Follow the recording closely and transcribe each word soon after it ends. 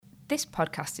This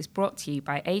podcast is brought to you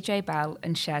by AJ Bell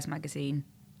and Shares Magazine.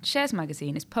 Shares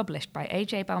Magazine is published by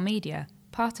AJ Bell Media,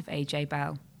 part of AJ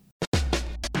Bell.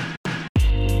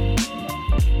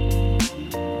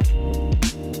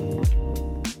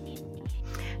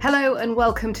 Hello and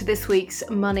welcome to this week's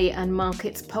Money and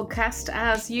Markets podcast.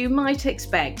 As you might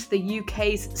expect, the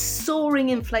UK's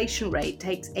soaring inflation rate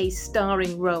takes a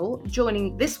starring role.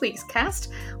 Joining this week's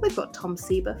cast, we've got Tom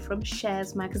Sieber from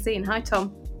Shares Magazine. Hi,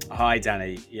 Tom. Hi,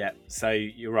 Danny. Yeah, so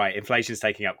you're right. Inflation's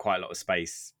taking up quite a lot of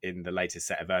space in the latest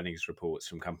set of earnings reports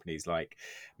from companies like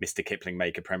Mr. Kipling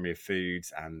maker Premier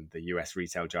Foods and the US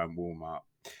retail giant Walmart.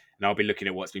 And I'll be looking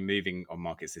at what's been moving on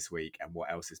markets this week and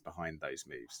what else is behind those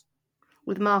moves.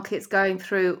 With markets going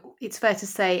through, it's fair to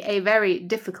say, a very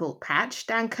difficult patch,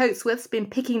 Dan Coatsworth's been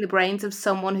picking the brains of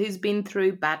someone who's been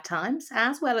through bad times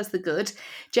as well as the good.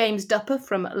 James Dupper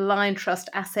from Liontrust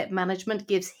Asset Management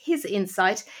gives his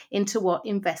insight into what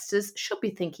investors should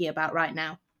be thinking about right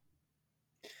now.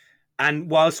 And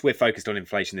whilst we're focused on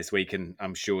inflation this week, and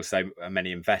I'm sure so are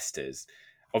many investors,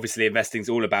 obviously, investing is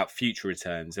all about future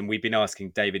returns, and we've been asking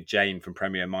David Jane from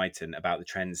Premier Miton about the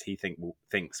trends he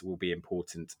thinks will be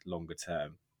important longer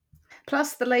term.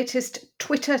 Plus, the latest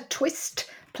Twitter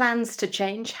twist, plans to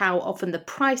change how often the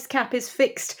price cap is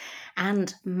fixed,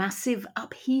 and massive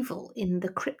upheaval in the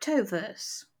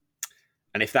cryptoverse.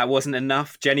 And if that wasn't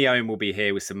enough, Jenny Owen will be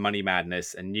here with some money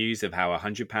madness and news of how a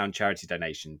 £100 charity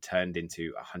donation turned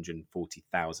into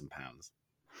 £140,000.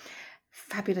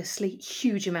 Fabulously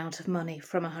huge amount of money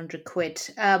from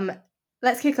 £100.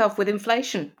 Let's kick off with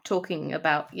inflation, talking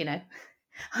about,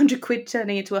 100 quid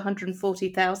turning into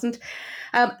 140,000.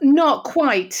 Not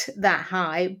quite that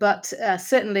high, but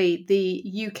certainly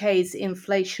the UK's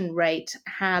inflation rate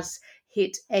has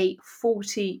hit a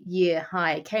 40-year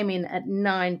high. It came in at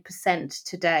 9%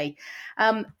 today.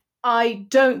 I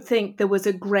don't think there was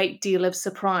a great deal of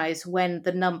surprise when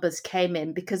the numbers came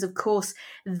in because, of course,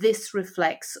 this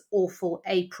reflects awful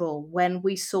April when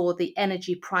we saw the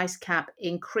energy price cap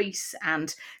increase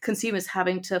and consumers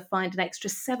having to find an extra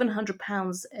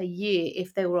 £700 a year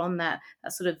if they were on that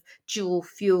sort of dual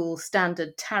fuel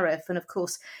standard tariff. And, of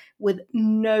course, with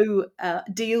no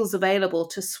deals available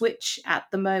to switch at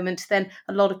the moment, then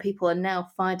a lot of people are now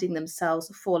finding themselves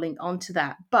falling onto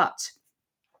that. But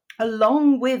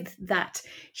along with that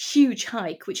huge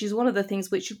hike, which is one of the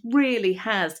things which really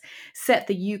has set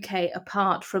the UK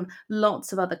apart from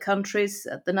lots of other countries,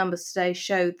 the numbers today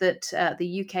show that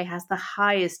the UK has the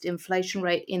highest inflation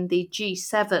rate in the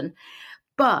G7.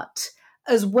 But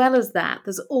as well as that,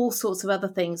 there's all sorts of other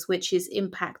things which is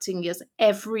impacting us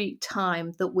every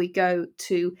time that we go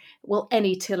to,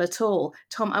 any till at all.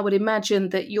 Tom, I would imagine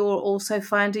that you're also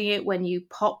finding it when you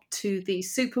pop to the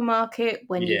supermarket,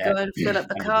 when you go and fill up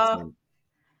the 100%. Car.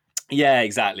 Yeah,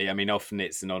 exactly. I mean, often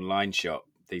it's an online shop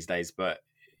these days, but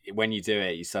when you do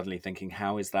it, you're suddenly thinking,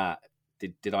 how is that?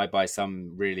 Did I buy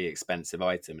some really expensive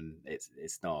item? And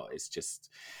it's not. It's just...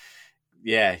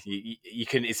 Yeah, you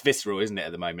can. It's visceral, isn't it,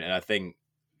 at the moment? And I think,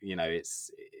 it's.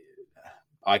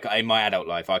 In my adult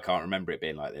life, I can't remember it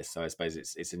being like this. So I suppose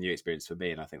it's a new experience for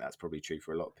me, and I think that's probably true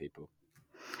for a lot of people.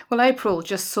 Well, April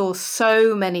just saw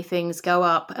so many things go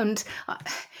up, and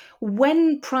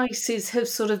when prices have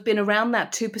sort of been around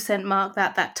that 2% mark,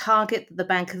 that target that the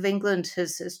Bank of England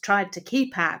has tried to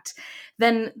keep at,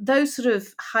 then those sort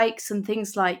of hikes and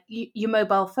things like your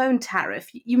mobile phone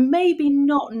tariff, you maybe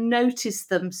not notice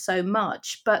them so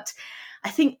much, but I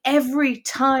think every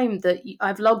time that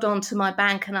I've logged on to my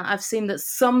bank and I've seen that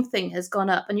something has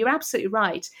gone up, and you're absolutely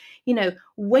right,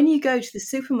 when you go to the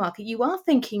supermarket, you are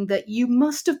thinking that you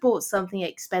must have bought something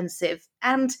expensive,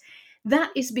 and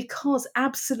that is because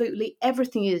absolutely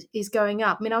everything is going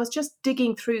up. I mean, I was just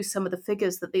digging through some of the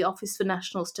figures that the Office for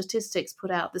National Statistics put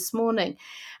out this morning.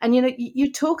 And,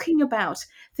 you're talking about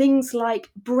things like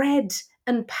bread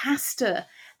and pasta,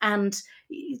 and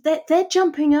they're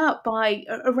jumping up by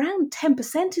around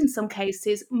 10% in some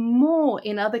cases, more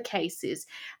in other cases.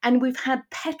 And we've had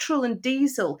petrol and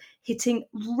diesel hitting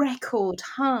record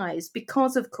highs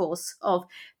because, of course, of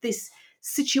this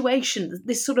situation,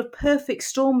 this sort of perfect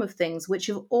storm of things which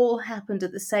have all happened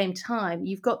at the same time.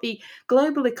 You've got the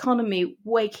global economy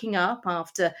waking up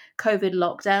after COVID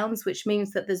lockdowns, which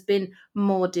means that there's been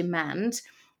more demand.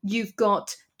 You've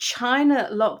got China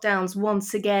lockdowns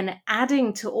once again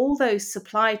adding to all those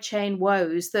supply chain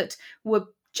woes that were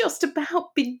just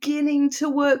about beginning to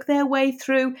work their way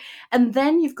through. And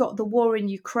then you've got the war in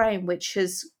Ukraine, which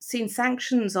has seen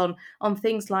sanctions on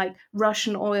things like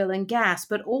Russian oil and gas,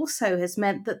 but also has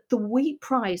meant that the wheat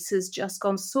price has just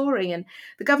gone soaring. And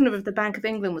the governor of the Bank of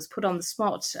England was put on the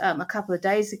spot a couple of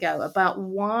days ago about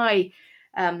why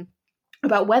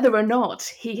about whether or not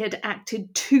he had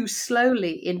acted too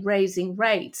slowly in raising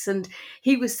rates. And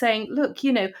he was saying, look,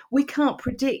 we can't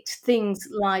predict things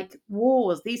like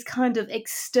wars, these kind of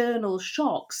external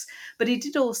shocks. But he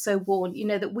did also warn,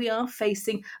 that we are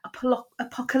facing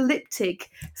apocalyptic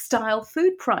style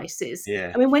food prices.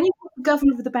 Yeah. I mean, when you have the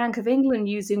governor of the Bank of England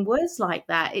using words like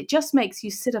that, it just makes you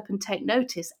sit up and take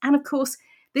notice. And of course,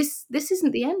 this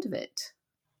isn't the end of it.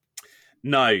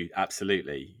 No,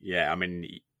 absolutely. Yeah. I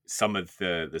mean, some of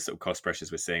the sort of cost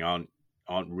pressures we're seeing aren't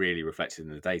really reflected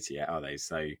in the data yet, are they?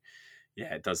 So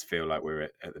yeah, it does feel like we're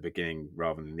at the beginning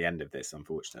rather than the end of this,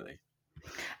 unfortunately.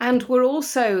 And we're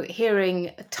also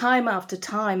hearing time after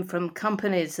time from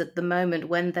companies at the moment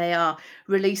when they are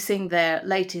releasing their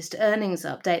latest earnings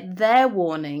update, their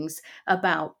warnings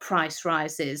about price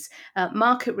rises.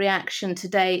 Market reaction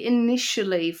today,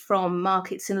 initially from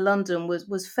markets in London,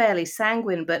 was fairly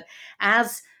sanguine, but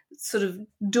as sort of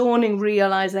dawning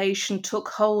realization took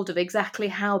hold of exactly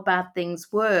how bad things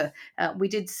were, we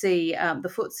did see the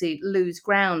FTSE lose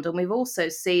ground, and we've also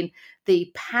seen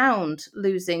the pound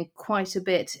losing quite a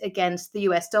bit against the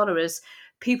US dollar as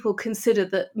people consider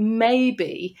that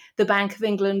maybe the Bank of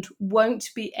England won't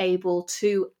be able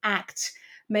to act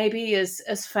maybe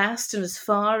as fast and as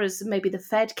far as maybe the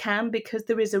Fed can, because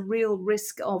there is a real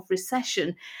risk of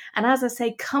recession. And as I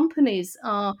say, companies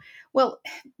are, well,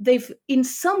 they've in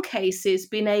some cases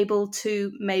been able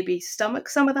to maybe stomach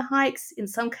some of the hikes. In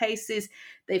some cases,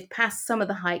 they've passed some of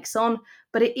the hikes on,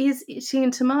 but it is eating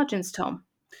into margins, Tom.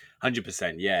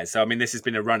 100%, yeah. So, I mean, this has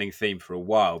been a running theme for a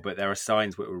while, but there are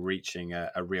signs that we're reaching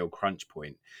a real crunch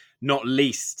point, not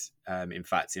least, in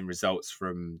fact, in results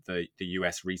from the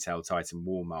US retail titan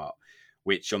Walmart,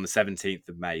 which on the 17th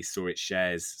of May saw its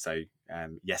shares, so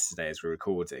yesterday as we're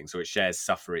recording, saw its shares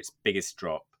suffer its biggest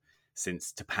drop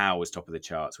since T'Pau was top of the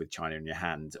charts with China in your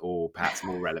hand, or perhaps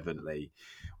more relevantly,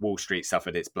 Wall Street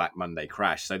suffered its Black Monday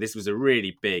crash. So this was a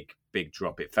really big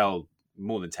drop. It fell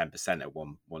more than 10% at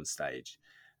one stage.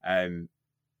 And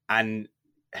in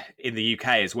the UK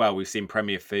as well, we've seen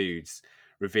Premier Foods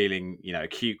revealing,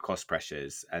 acute cost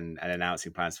pressures and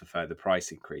announcing plans for further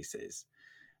price increases.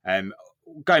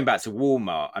 Going back to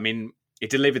Walmart, I mean,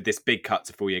 it delivered this big cut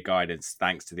to full-year guidance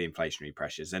thanks to the inflationary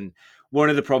pressures. And one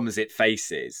of the problems it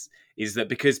faces is that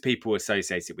because people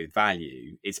associate it with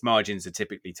value, its margins are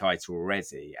typically tighter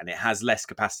already, and it has less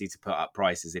capacity to put up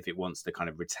prices if it wants to kind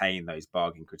of retain those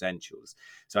bargain credentials.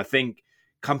 So I think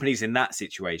companies in that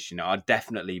situation are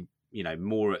definitely,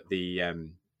 more at the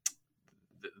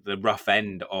rough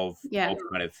end of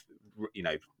kind of,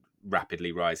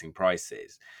 rapidly rising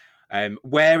prices.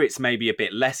 Where it's maybe a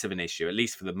bit less of an issue, at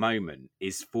least for the moment,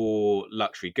 is for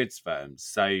luxury goods firms.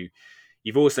 So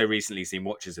you've also recently seen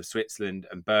Watches of Switzerland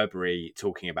and Burberry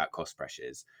talking about cost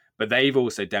pressures, but they've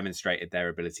also demonstrated their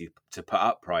ability to put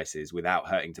up prices without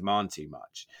hurting demand too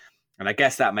much. And I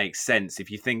guess that makes sense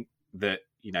if you think that,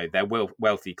 their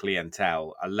wealthy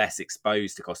clientele are less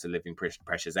exposed to cost of living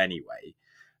pressures anyway.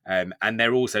 And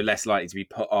they're also less likely to be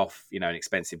put off, an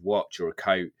expensive watch or a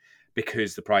coat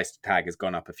because the price tag has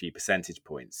gone up a few percentage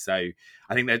points. So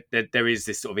I think that there is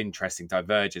this sort of interesting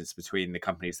divergence between the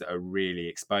companies that are really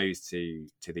exposed to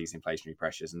these inflationary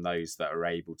pressures and those that are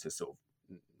able to sort of,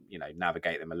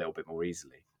 navigate them a little bit more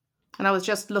easily. And I was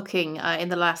just looking in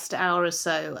the last hour or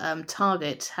so,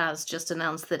 Target has just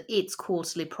announced that its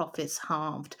quarterly profits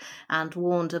halved and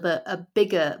warned of a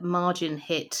bigger margin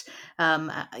hit.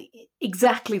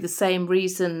 Exactly the same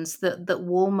reasons that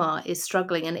Walmart is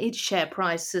struggling, and its share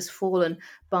price has fallen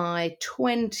by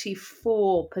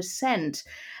 24%.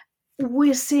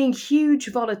 We're seeing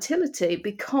huge volatility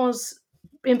because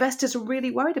investors are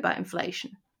really worried about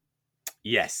inflation.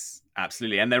 Yes,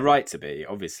 absolutely. And they're right to be,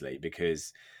 obviously,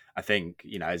 because I think,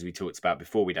 as we talked about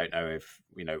before, we don't know if,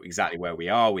 exactly where we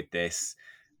are with this.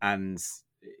 And,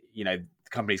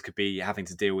 companies could be having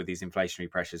to deal with these inflationary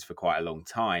pressures for quite a long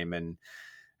time. And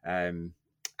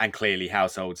clearly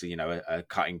households, are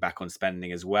cutting back on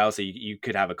spending as well. So you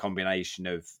could have a combination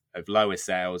of lower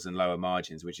sales and lower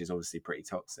margins, which is obviously pretty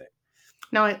toxic.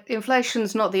 Now,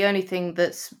 inflation's not the only thing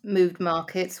that's moved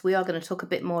markets. We are going to talk a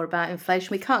bit more about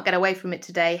inflation. We can't get away from it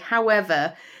today.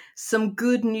 However, some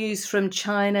good news from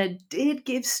China did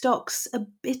give stocks a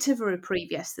bit of a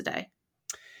reprieve yesterday.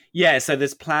 Yeah, so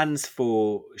there's plans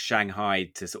for Shanghai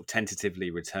to sort of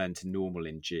tentatively return to normal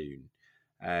in June,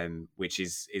 which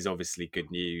is obviously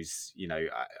good news,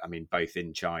 I mean, both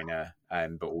in China,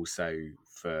 but also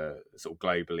for sort of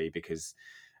globally because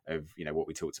of, what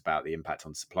we talked about, the impact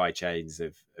on supply chains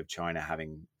of China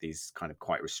having these kind of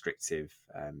quite restrictive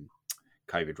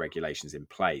COVID regulations in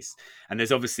place. And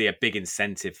there's obviously a big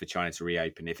incentive for China to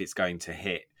reopen if it's going to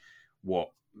hit what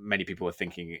many people are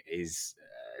thinking is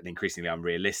an increasingly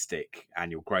unrealistic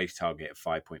annual growth target of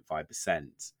 5.5%.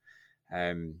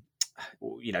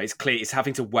 It's clear it's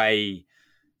having to weigh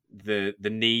the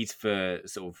need for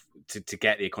sort of to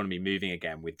get the economy moving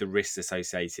again with the risks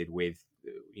associated with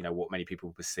what many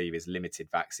people perceive as limited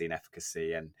vaccine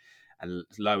efficacy and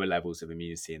lower levels of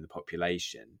immunity in the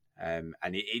population. And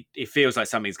it feels like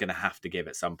something's going to have to give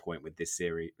at some point with this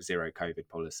zero COVID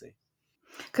policy.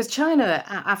 Because China,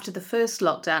 after the first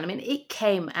lockdown, I mean, it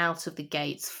came out of the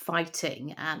gates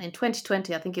fighting. And in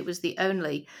 2020, I think it was the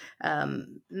only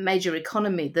major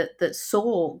economy that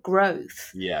saw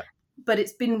growth. Yeah. But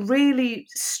it's been really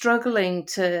struggling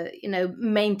to,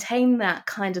 maintain that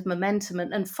kind of momentum.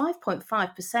 And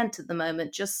 5.5% at the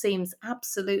moment just seems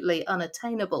absolutely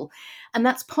unattainable. And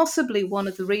that's possibly one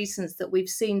of the reasons that we've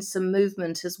seen some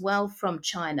movement as well from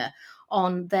China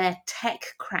on their tech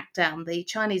crackdown. The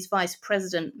Chinese vice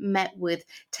president met with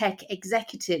tech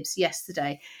executives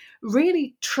yesterday,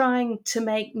 really trying to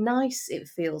make nice, it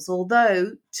feels,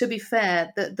 although, to be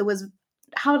fair, that there was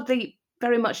hardly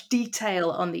very much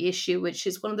detail on the issue, which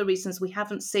is one of the reasons we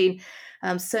haven't seen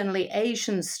certainly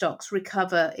Asian stocks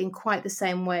recover in quite the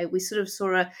same way. We sort of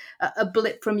saw a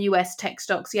blip from US tech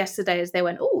stocks yesterday as they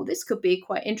went, oh, this could be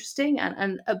quite interesting,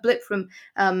 and a blip from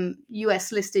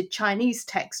US listed Chinese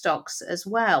tech stocks as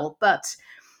well. But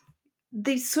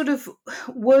these sort of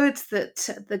words that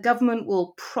the government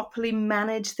will properly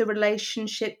manage the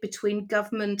relationship between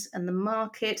government and the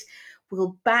market,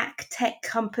 will back tech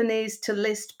companies to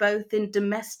list both in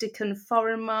domestic and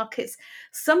foreign markets.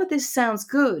 Some of this sounds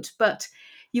good, but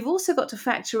you've also got to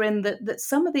factor in that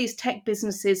some of these tech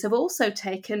businesses have also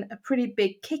taken a pretty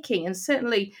big kicking. And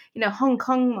certainly, Hong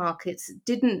Kong markets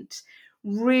didn't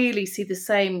really see the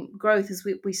same growth as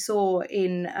we saw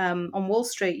on Wall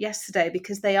Street yesterday,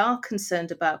 because they are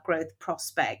concerned about growth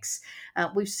prospects.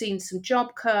 We've seen some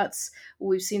job cuts,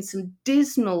 we've seen some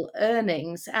dismal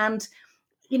earnings, and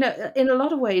in a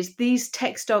lot of ways, these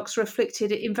tech stocks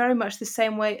reflected it in very much the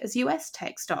same way as US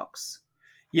tech stocks.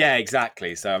 Yeah,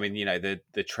 exactly. So, I mean,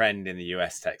 the trend in the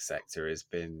US tech sector has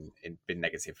been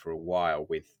negative for a while,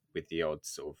 with the odd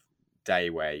sort of day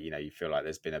where, you feel like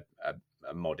there's been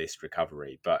a modest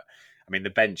recovery. But, I mean, the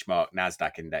benchmark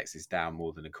NASDAQ index is down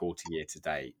more than a quarter year to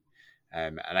date.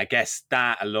 And I guess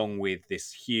that, along with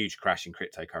this huge crash in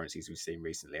cryptocurrencies we've seen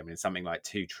recently, I mean, something like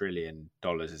 $2 trillion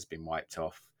has been wiped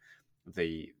off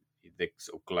the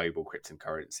sort of global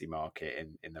cryptocurrency market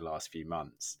in the last few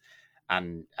months,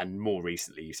 and more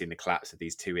recently you've seen the collapse of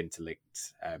these two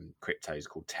interlinked cryptos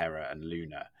called Terra and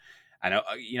Luna, and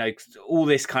all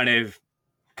this kind of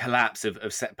collapse of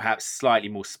perhaps slightly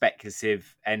more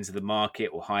speculative ends of the market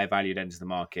or higher valued ends of the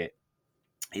market.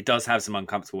 It does have some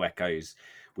uncomfortable echoes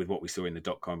with what we saw in the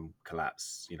dot-com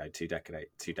collapse, 2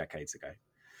 decades ago.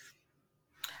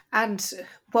 And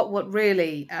what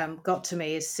really got to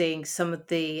me is seeing some of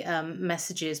the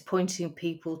messages pointing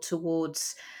people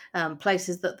towards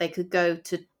places that they could go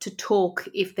to talk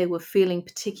if they were feeling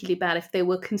particularly bad, if they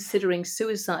were considering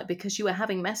suicide, because you were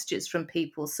having messages from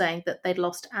people saying that they'd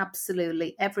lost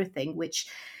absolutely everything, which,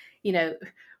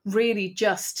 really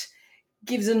just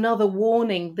gives another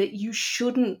warning that you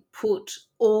shouldn't put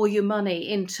all your money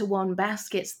into one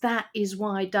basket. That is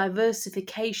why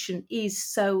diversification is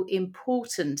so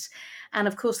important. And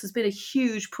of course, there's been a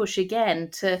huge push again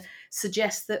to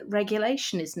suggest that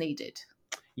regulation is needed.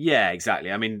 Yeah,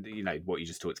 exactly. I mean, what you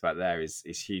just talked about there is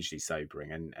hugely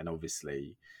sobering, and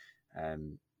obviously,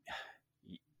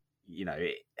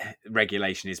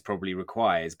 regulation is probably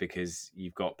required, because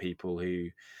you've got people who,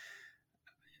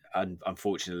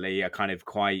 unfortunately, are kind of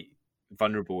quite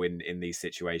vulnerable in these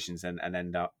situations and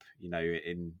end up,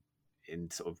 in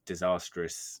sort of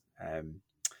disastrous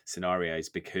scenarios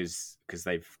because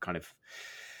they've kind of,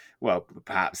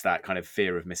 perhaps that kind of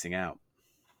fear of missing out.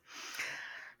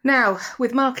 Now,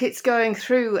 with markets going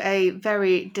through a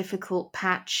very difficult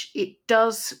patch, it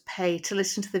does pay to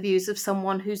listen to the views of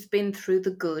someone who's been through the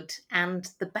good and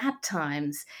the bad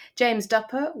times. James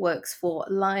Dupper works for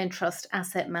Liontrust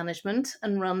Asset Management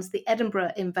and runs the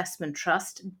Edinburgh Investment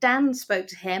Trust. Dan spoke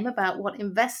to him about what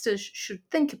investors should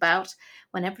think about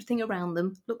when everything around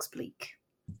them looks bleak.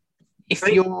 If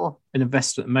you're an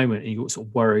investor at the moment and you're sort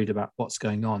of worried about what's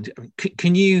going on,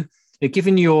 can you,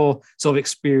 given your sort of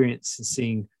experience in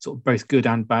seeing sort of both good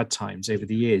and bad times over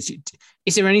the years,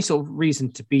 is there any sort of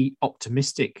reason to be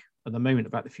optimistic at the moment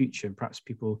about the future, and perhaps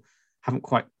people haven't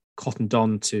quite cottoned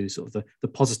on to sort of the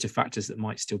positive factors that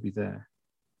might still be there?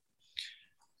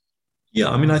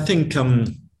 Yeah, I mean, I think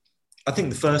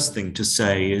the first thing to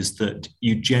say is that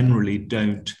you generally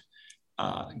don't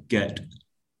get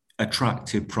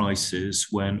attractive prices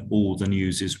when all the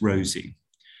news is rosy.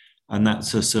 And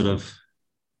that's a sort of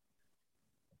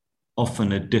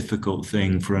often a difficult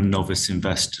thing for a novice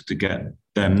investor to get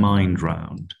their mind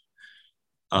round.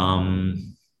 For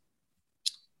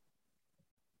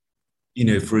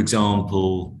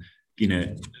example,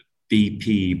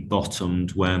 BP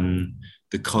bottomed when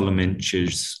the column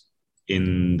inches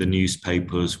in the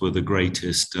newspapers were the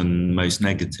greatest and most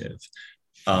negative.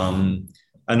 And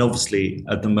obviously,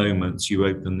 at the moment, you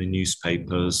open the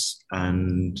newspapers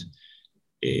and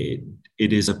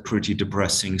it is a pretty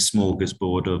depressing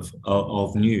smorgasbord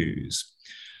of news.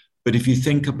 But if you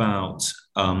think about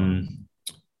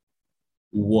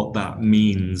what that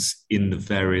means in the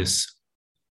various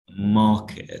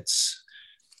markets,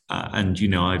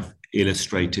 and I've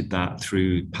illustrated that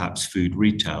through perhaps food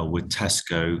retail with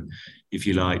Tesco, if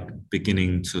you like,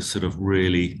 beginning to sort of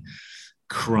really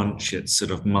crunch its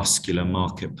sort of muscular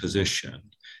market position.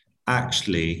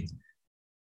 Actually,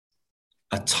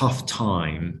 a tough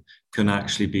time can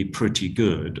actually be pretty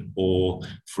good. Or,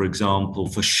 for example,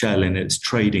 for Shell in its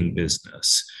trading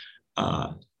business,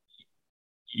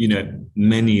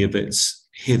 many of its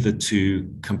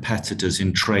hitherto competitors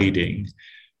in trading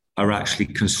are actually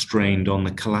constrained on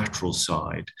the collateral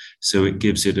side. So it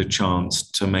gives it a chance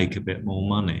to make a bit more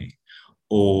money.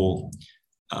 Or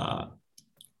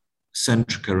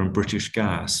Centrica and British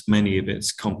Gas, many of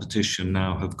its competition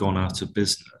now have gone out of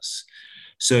business.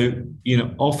 So,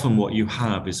 often what you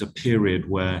have is a period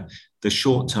where the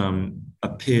short term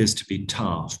appears to be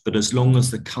tough, but as long as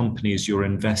the companies you're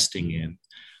investing in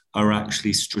are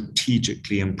actually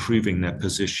strategically improving their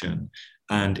position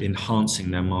and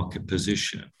enhancing their market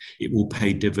position, it will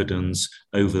pay dividends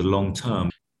over the long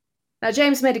term. Now,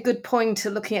 James made a good point to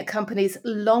looking at companies'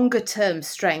 longer-term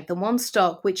strength, and one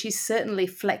stock which is certainly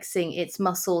flexing its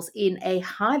muscles in a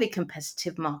highly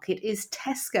competitive market is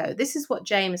Tesco. This is what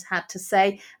James had to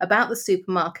say about the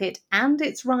supermarket and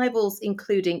its rivals,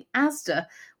 including Asda,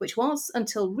 which was,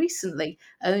 until recently,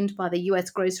 owned by the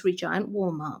US grocery giant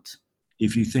Walmart.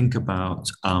 If you think about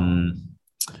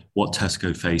what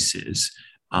Tesco faces,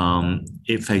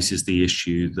 it faces the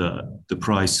issue that the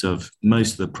price of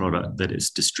most of the product that it's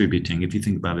distributing, if you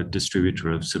think about a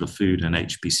distributor of sort of food and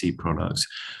HPC products,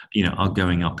 are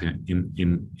going up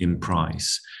in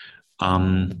price.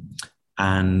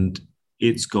 And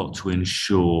it's got to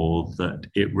ensure that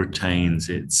it retains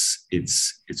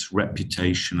its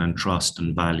reputation and trust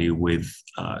and value with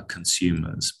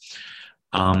consumers.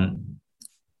 Now,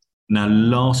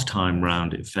 last time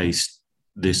round, it faced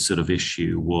this sort of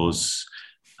issue was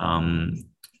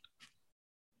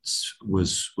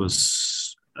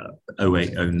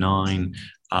 0809.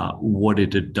 What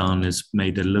it had done is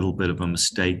made a little bit of a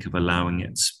mistake of allowing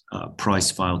its price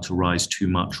file to rise too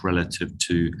much relative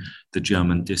to the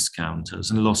German discounters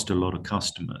and lost a lot of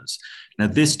customers. Now,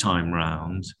 this time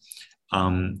round,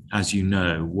 as you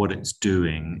know, what it's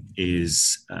doing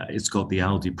is it's got the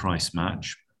Aldi price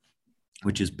match,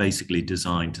 which is basically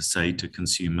designed to say to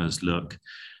consumers, look,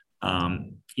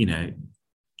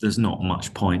 there's not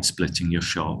much point splitting your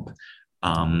shop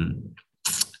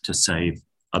to save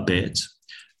a bit.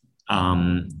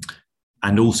 And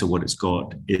also what it's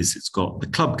got is it's got the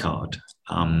club card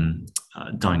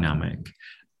dynamic.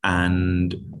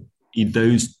 And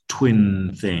those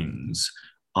twin things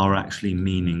are actually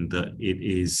meaning that it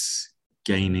is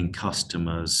gaining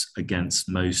customers against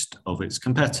most of its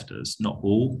competitors, not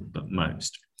all, but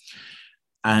most.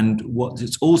 And what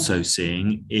it's also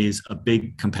seeing is a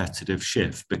big competitive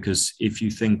shift, because if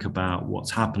you think about what's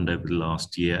happened over the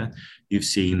last year, you've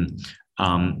seen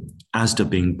Asda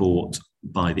being bought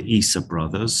by the Isa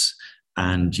brothers,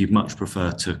 and you'd much prefer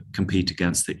to compete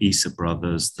against the Isa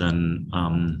brothers than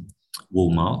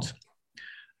Walmart,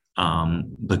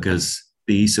 because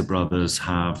the Isa brothers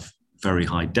have very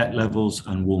high debt levels,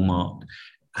 and Walmart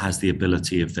has the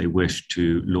ability, if they wish,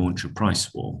 to launch a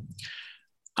price war.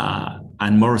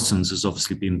 And Morrison's has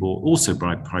obviously been bought also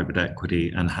by private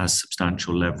equity and has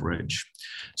substantial leverage.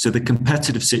 So the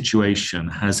competitive situation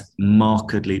has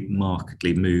markedly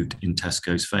moved in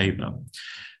Tesco's favour.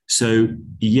 So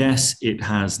yes, it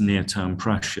has near-term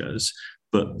pressures,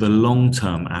 but the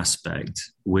long-term aspect,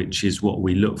 which is what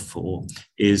we look for,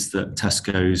 is that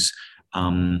Tesco's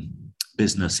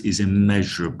business is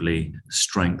immeasurably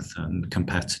strengthened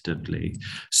competitively.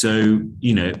 So,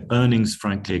 earnings,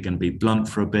 frankly, are going to be blunt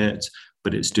for a bit,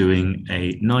 but it's doing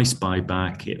a nice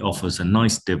buyback. It offers a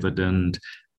nice dividend,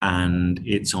 and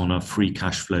it's on a free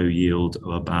cash flow yield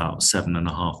of about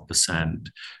 7.5%.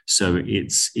 So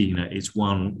it's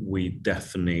one we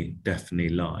definitely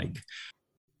like.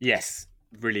 Yes,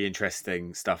 really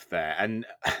interesting stuff there. And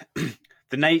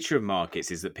the nature of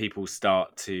markets is that people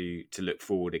start to look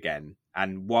forward again.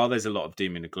 And while there's a lot of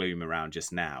doom and gloom around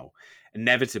just now,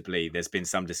 inevitably there's been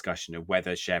some discussion of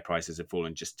whether share prices have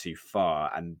fallen just too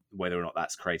far and whether or not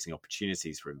that's creating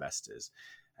opportunities for investors.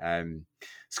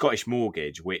 Scottish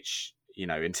Mortgage, which, you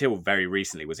know, until very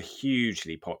recently was a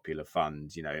hugely popular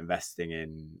fund, you know, investing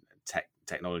in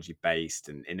technology-based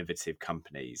and innovative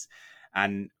companies.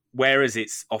 And whereas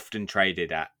it's often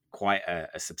traded at quite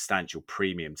a substantial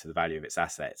premium to the value of its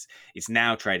assets, it's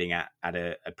now trading at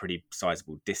a pretty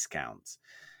sizable discount.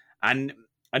 And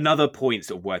another point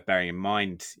sort of worth bearing in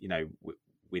mind, you know,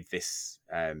 with this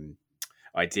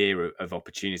idea of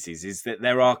opportunities is that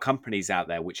there are companies out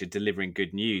there which are delivering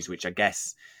good news, which I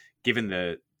guess, given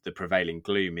the prevailing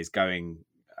gloom, is going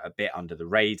a bit under the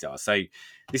radar. So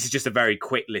this is just a very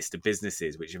quick list of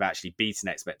businesses which have actually beaten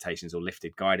expectations or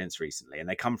lifted guidance recently, and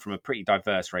they come from a pretty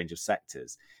diverse range of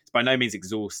sectors. It's by no means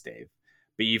exhaustive,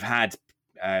 but you've had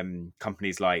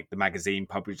companies like the magazine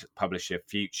publisher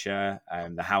Future,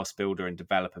 the house builder and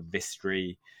developer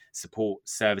Vistry, support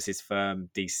services firm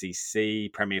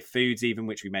DCC, Premier Foods even,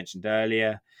 which we mentioned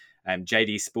earlier,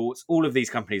 JD Sports. All of these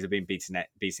companies have been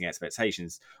beating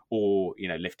expectations, or, you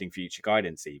know, lifting future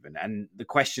guidance even. And the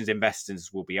questions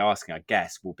investors will be asking, I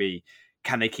guess, will be,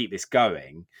 can they keep this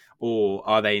going, or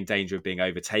are they in danger of being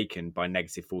overtaken by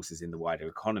negative forces in the wider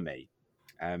economy?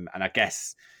 And I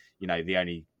guess, you know, the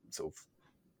only sort of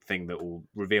thing that will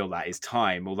reveal that is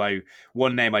time. Although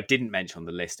one name I didn't mention on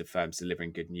the list of firms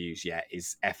delivering good news yet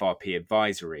is FRP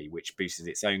Advisory, which boosted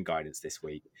its own guidance this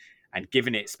week. And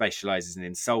given it specialises in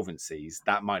insolvencies,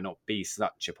 that might not be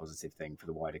such a positive thing for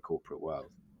the wider corporate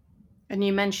world. And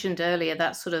you mentioned earlier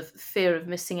that sort of fear of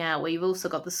missing out, where you've also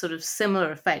got the sort of similar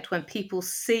effect when people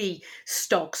see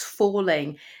stocks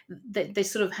falling, they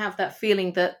sort of have that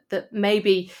feeling that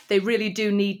maybe they really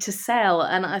do need to sell.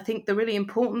 And I think the really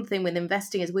important thing with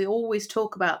investing is we always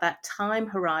talk about that time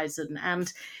horizon,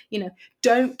 and, you know,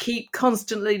 don't keep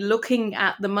constantly looking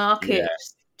at the market. Yeah.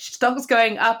 Stocks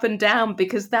going up and down,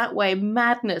 because that way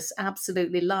madness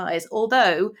absolutely lies.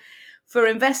 Although for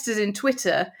investors in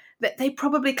Twitter, that they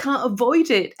probably can't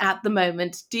avoid it at the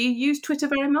moment. Do you use Twitter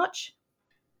very much?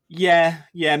 Yeah,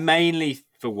 mainly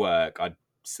for work. I'd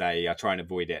say I try and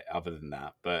avoid it other than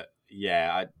that. But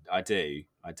yeah, I do.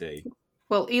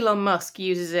 Well, Elon Musk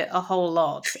uses it a whole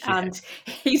lot, and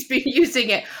he's been using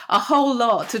it a whole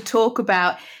lot to talk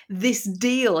about this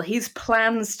deal, his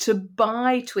plans to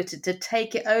buy Twitter, to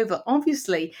take it over.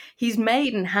 Obviously, he's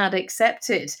made and had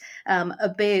accepted a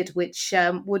bid which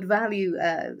would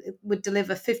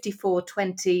deliver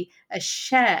 $54.20 a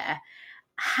share.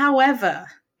 However,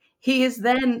 he has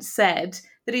then said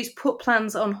that he's put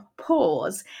plans on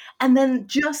pause. And then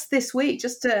just this week,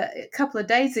 just a couple of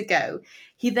days ago,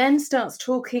 he then starts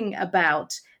talking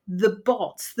about the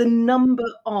bots, the number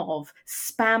of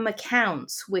spam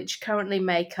accounts which currently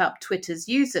make up Twitter's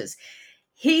users.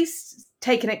 He's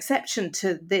taken exception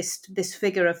to this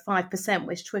figure of 5%,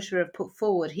 which Twitter have put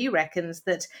forward. He reckons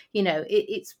that, you know,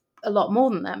 it's a lot more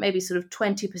than that, maybe sort of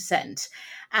 20%,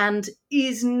 and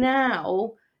is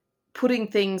now putting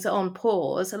things on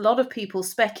pause. A lot of people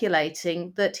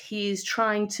speculating that he's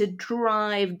trying to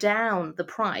drive down the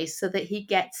price so that he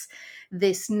gets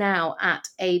this now at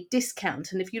a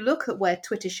discount. And if you look at where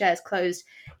Twitter shares closed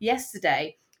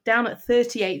yesterday, down at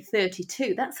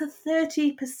 38.32, that's a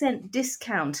 30%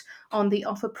 discount on the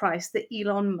offer price that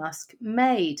Elon Musk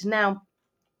made. Now,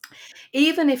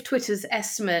 even if Twitter's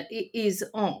estimate is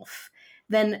off,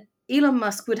 then Elon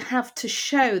Musk would have to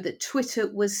show that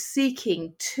Twitter was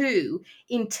seeking to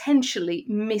intentionally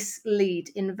mislead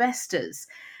investors.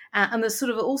 And there's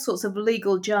sort of all sorts of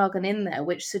legal jargon in there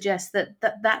which suggests that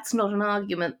that's not an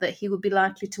argument that he would be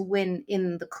likely to win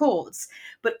in the courts.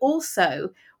 But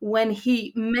also, when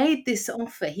he made this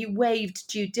offer, he waived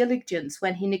due diligence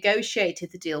when he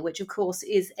negotiated the deal, which of course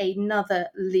is another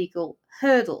legal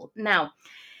hurdle. Now,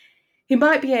 he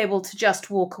might be able to just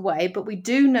walk away, but we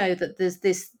do know that there's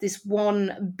this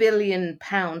 £1 billion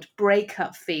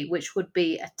breakup fee which would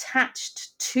be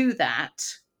attached to that.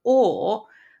 Or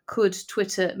could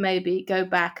Twitter maybe go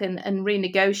back and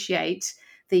renegotiate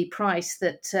the price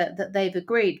that they've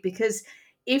agreed? Because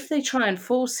if they try and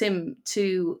force him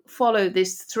to follow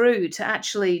this through, to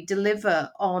actually deliver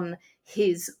on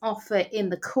his offer in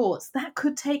the courts, that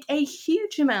could take a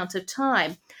huge amount of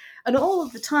time. And all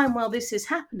of the time while this is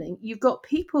happening, you've got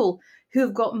people who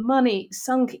have got money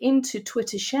sunk into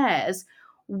Twitter shares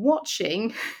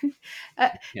watching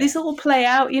this all play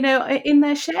out, you know, in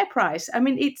their share price. I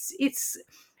mean,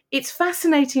 it's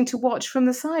fascinating to watch from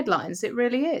the sidelines. It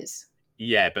really is.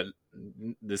 Yeah, but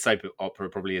the soap opera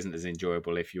probably isn't as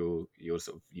enjoyable if you're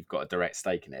sort of, you've got a direct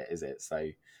stake in it, is it? So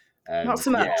Not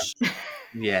so Yeah, much.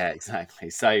 yeah, exactly.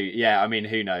 So yeah, I mean,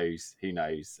 who knows?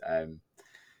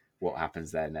 What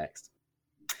happens there next?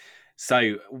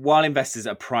 So while investors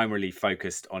are primarily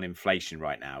focused on inflation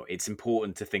right now, it's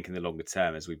important to think in the longer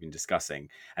term, as we've been discussing.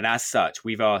 And as such,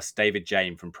 we've asked David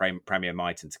Jane from Premier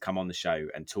Miton to come on the show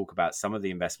and talk about some of the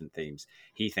investment themes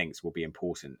he thinks will be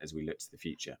important as we look to the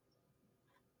future.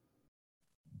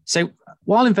 So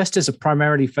while investors are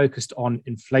primarily focused on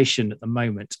inflation at the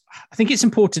moment, I think it's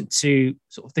important to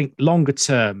sort of think longer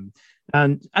term.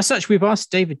 And as such, we've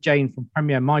asked David Jane from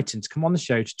Premier Miton to come on the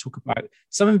show to talk about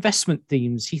some investment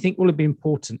themes he thinks will be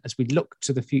important as we look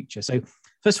to the future. So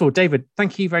first of all, David,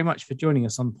 thank you very much for joining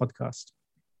us on the podcast.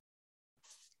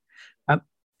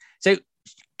 So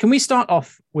can we start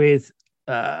off with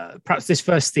perhaps this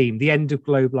first theme, the end of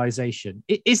globalization?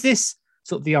 Is this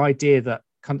sort of the idea that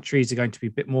countries are going to be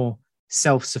a bit more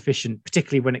self-sufficient,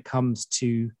 particularly when it comes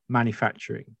to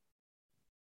manufacturing?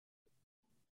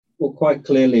 Well, quite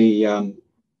clearly,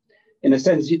 in a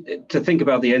sense, to think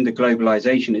about the end of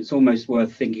globalization, it's almost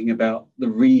worth thinking about the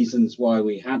reasons why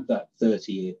we had that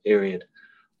 30-year period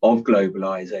of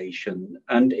globalization.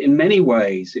 And in many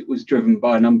ways, it was driven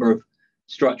by a number of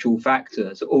structural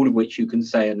factors, all of which you can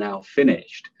say are now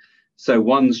finished. So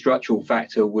one structural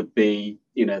factor would be,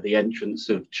 the entrance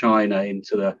of China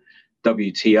into the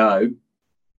WTO.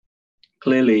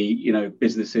 Clearly,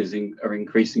 businesses are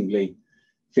increasingly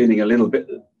feeling a little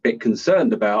bit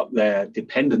concerned about their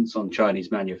dependence on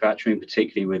Chinese manufacturing,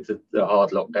 particularly with the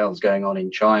hard lockdowns going on in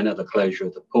China, the closure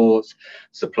of the ports,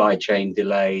 supply chain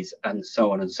delays, and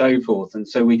so on and so forth. And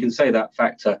so we can say that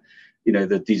factor,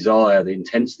 the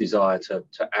intense desire to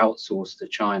outsource to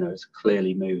China has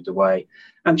clearly moved away.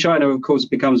 And China, of course,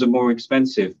 becomes a more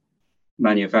expensive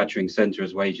manufacturing center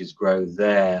as wages grow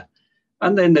there.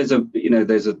 And then there's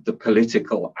the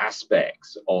political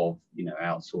aspects of,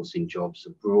 outsourcing jobs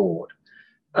abroad.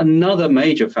 Another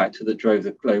major factor that drove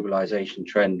the globalization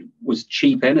trend was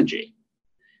cheap energy.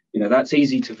 That's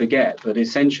easy to forget, but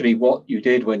essentially what you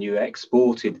did when you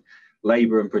exported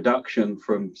labor and production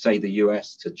from, say, the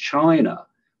US to China,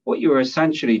 what you were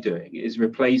essentially doing is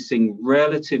replacing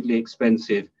relatively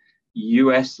expensive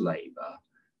US labor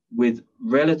with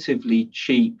relatively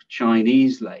cheap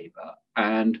Chinese labor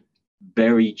and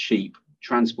very cheap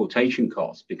transportation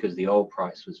costs because the oil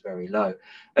price was very low.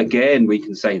 Again, we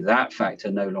can say that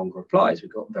factor no longer applies.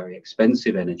 We've got very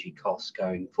expensive energy costs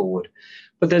going forward.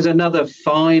 But there's another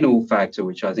final factor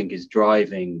which I think is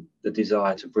driving the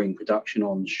desire to bring production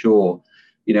onshore.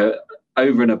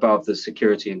 Over and above the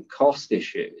security and cost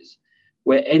issues,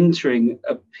 we're entering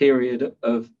a period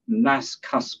of mass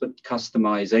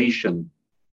customization,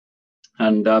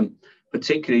 and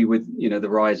particularly with the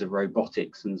rise of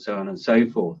robotics and so on and so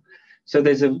forth. So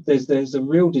there's a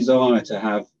real desire to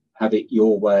have it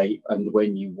your way and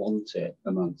when you want it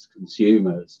amongst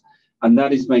consumers, and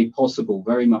that is made possible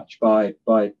very much by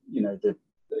the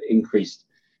increased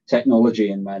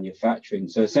technology in manufacturing.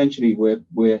 So essentially,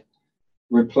 we're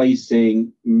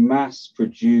replacing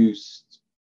mass-produced,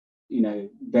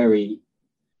 very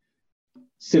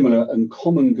similar and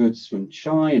common goods from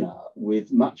China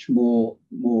with much more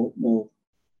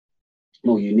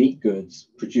unique goods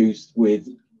produced with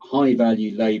high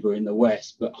value labor in the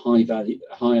West, but high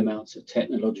amounts of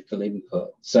technological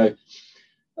input. So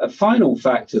a final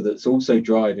factor that's also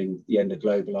driving the end of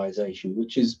globalization,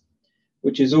 which is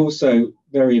also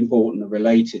very important and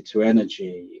related to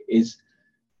energy, is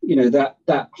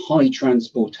that high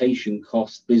transportation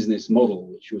cost business model,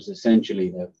 which was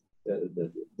essentially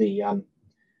the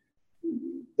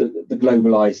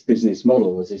globalized business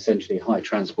model, was essentially high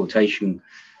transportation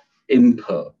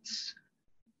inputs,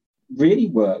 really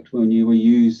worked when you were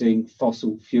using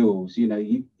fossil fuels.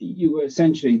 You were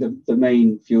essentially the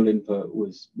main fuel input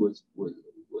was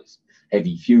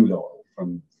heavy fuel oil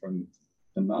from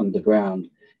underground.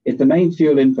 If the main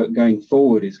fuel input going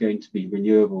forward is going to be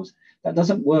renewables, that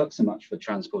doesn't work so much for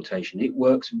transportation. It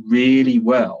works really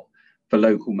well for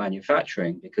local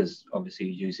manufacturing because obviously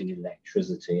you're using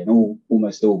electricity, and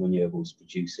almost all renewables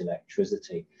produce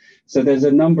electricity. So there's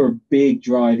a number of big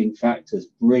driving factors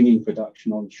bringing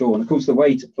production onshore. And of course, the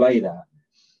way to play that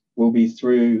will be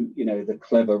through, the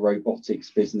clever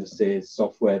robotics businesses,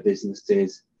 software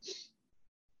businesses,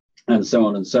 and so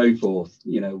on and so forth,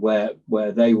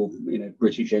 where they will,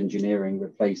 British engineering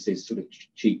replaces sort of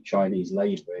cheap Chinese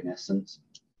labor in essence.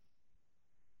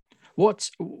 What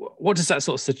does that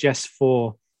sort of suggest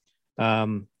for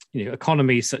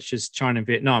economies such as China and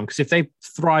Vietnam? Because if they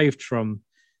thrived from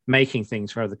making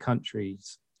things for other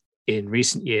countries in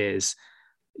recent years,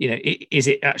 is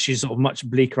it actually sort of much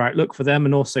bleaker outlook for them,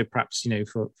 and also perhaps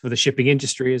for the shipping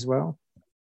industry as well?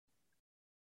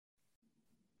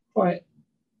 quite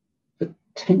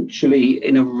potentially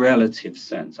in a relative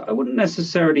sense. I wouldn't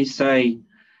necessarily say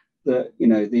that, you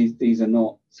know, these are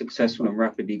not successful and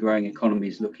rapidly growing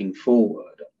economies looking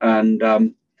forward, and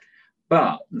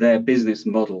but their business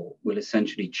model will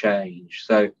essentially change.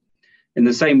 So in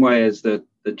the same way as the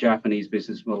Japanese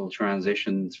business model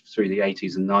transitioned through the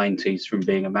 80s and 90s from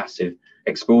being a massive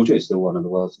exporter, it's still one of the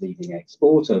world's leading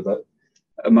exporter, but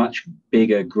a much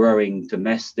bigger growing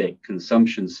domestic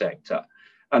consumption sector.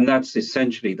 And that's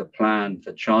essentially the plan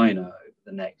for China over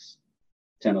the next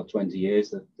 10 or 20 years.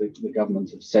 The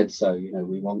government have said so. You know,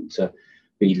 we want to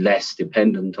be less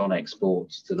dependent on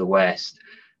exports to the West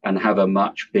and have a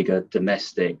much bigger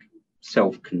domestic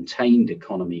self-contained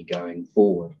economy going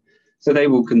forward. So they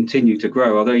will continue to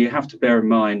grow, although you have to bear in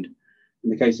mind, in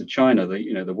the case of China, that,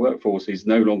 you know, the workforce is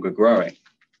no longer growing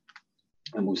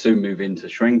and will soon move into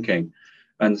shrinking.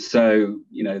 And so,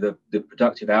 you know, the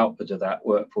productive output of that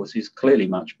workforce is clearly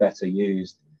much better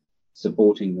used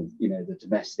supporting the, you know, the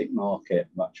domestic market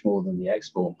much more than the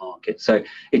export market. So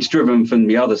it's driven from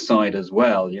the other side as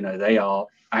well. You know, they are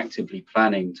actively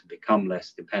planning to become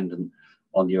less dependent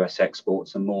on US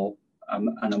exports and more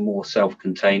and a more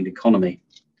self-contained economy.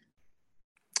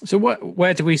 So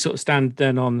where do we sort of stand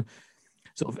then on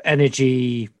sort of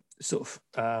energy sort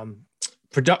of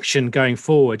production going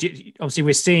forward? Obviously,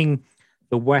 we're seeing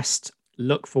the West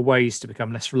look for ways to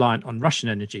become less reliant on Russian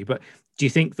energy, but do you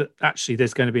think that actually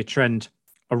there's going to be a trend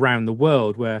around the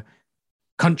world where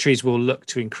countries will look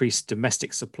to increase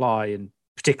domestic supply and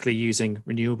particularly using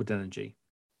renewable energy?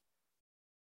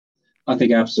 I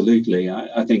think absolutely.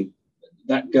 I think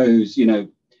that goes, you know,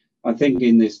 I think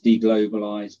in this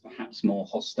deglobalized, perhaps more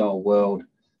hostile world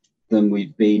than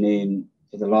we've been in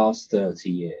for the last 30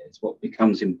 years, what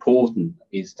becomes important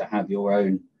is to have your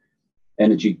own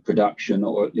energy production,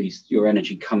 or at least your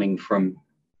energy coming from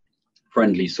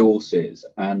friendly sources.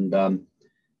 And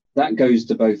that goes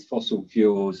to both fossil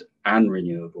fuels and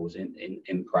renewables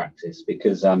in practice,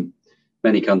 because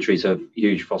many countries have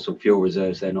huge fossil fuel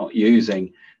reserves they're not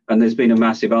using. And there's been a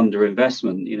massive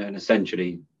underinvestment, you know, and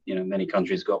essentially, you know, many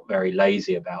countries got very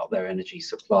lazy about their energy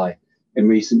supply in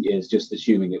recent years, just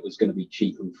assuming it was going to be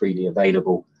cheap and freely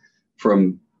available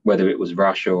from whether it was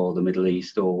Russia or the Middle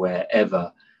East or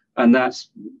wherever. And that's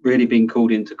really been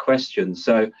called into question.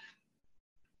 So,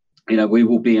 you know, we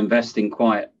will be investing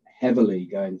quite heavily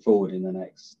going forward in the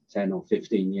next 10 or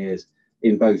 15 years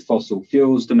in both fossil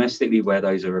fuels domestically, where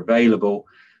those are available,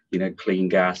 you know, clean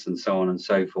gas and so on and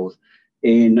so forth,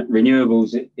 in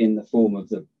renewables in the form of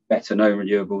the better known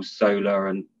renewables, solar.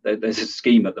 And there's a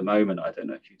scheme at the moment, I don't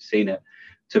know if you've seen it,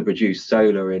 to produce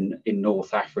solar in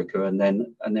North Africa and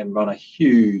then run a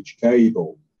huge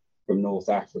cable from North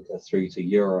Africa through to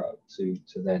Europe to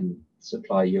then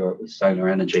supply Europe with solar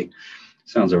energy.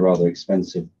 Sounds a rather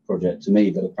expensive project to me,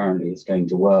 but apparently it's going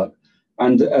to work.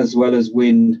 And as well as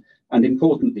wind, and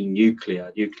importantly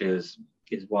nuclear. Nuclear is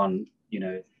one, you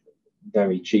know,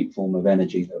 very cheap form of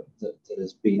energy that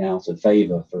has been out of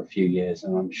favour for a few years,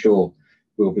 and I'm sure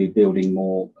we'll be building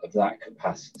more of that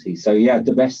capacity. So yeah,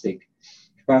 domestic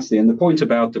capacity. And the point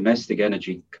about domestic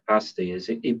energy capacity is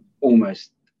it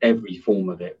almost every form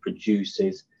of it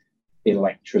produces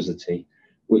electricity,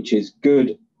 which is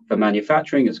good for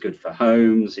manufacturing, it's good for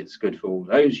homes, it's good for all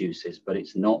those uses, but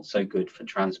it's not so good for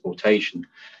transportation.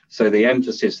 So the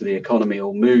emphasis of the economy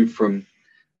will move from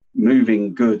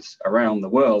moving goods around the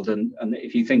world. And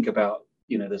if you think about,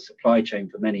 you know, the supply chain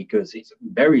for many goods, it's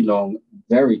very long,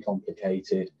 very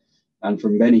complicated, and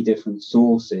from many different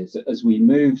sources. As we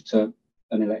move to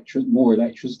an more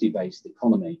electricity-based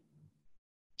economy,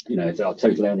 you know, if our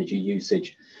total energy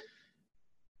usage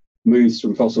moves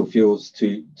from fossil fuels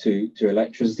to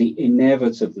electricity,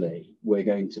 inevitably we're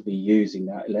going to be using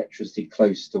that electricity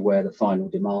close to where the final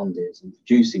demand is and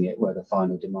producing it where the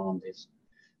final demand is.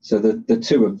 So the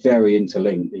two are very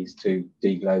interlinked, these two,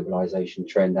 deglobalization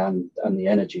trend and the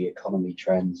energy economy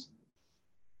trends.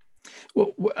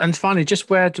 Well, and finally,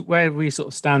 just where we sort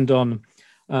of stand on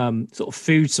sort of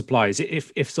food supplies,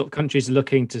 if sort of countries are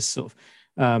looking to sort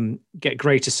of get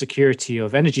greater security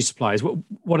of energy supplies,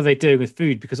 what are they doing with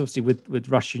food? Because obviously with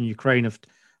Russia and Ukraine have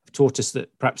taught us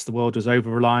that perhaps the world was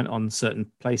over-reliant on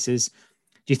certain places.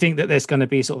 Do you think that there's going to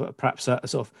be sort of perhaps a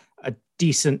sort of a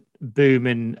decent boom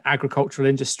in agricultural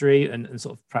industry and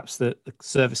sort of perhaps the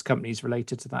service companies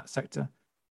related to that sector?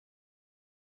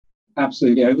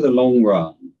 Absolutely. Over the long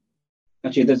run,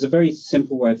 actually, there's a very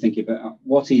simple way of thinking about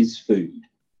what is food.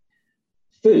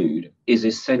 Food is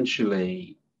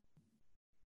essentially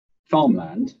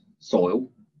farmland, soil,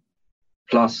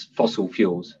 plus fossil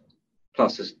fuels,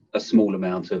 plus a small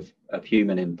amount of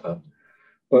human input.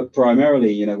 But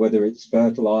primarily, whether it's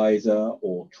fertilizer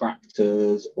or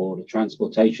tractors or the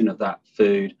transportation of that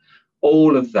food,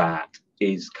 all of that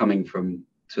is coming from,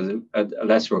 to a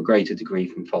lesser or greater degree,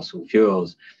 from fossil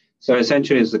fuels. So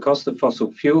essentially, as the cost of fossil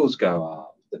fuels go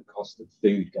up, the cost of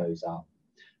food goes up.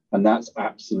 And that's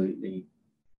absolutely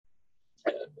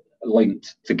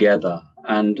linked together.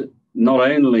 And not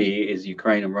only is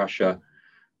Ukraine and Russia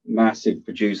massive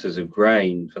producers of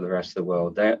grain for the rest of the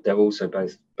world, they're also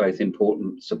both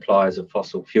important suppliers of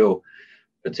fossil fuel,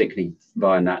 particularly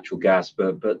via natural gas,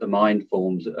 but the mine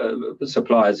forms,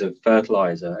 suppliers of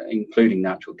fertilizer, including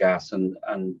natural gas and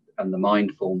the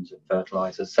mine forms of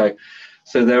fertilizer. So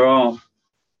there are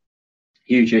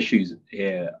huge issues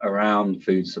here around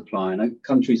food supply, and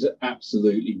countries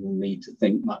absolutely will need to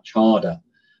think much harder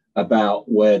about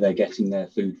where they're getting their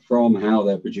food from, how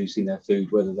they're producing their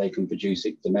food, whether they can produce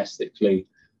it domestically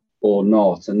or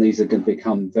not. And these are going to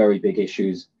become very big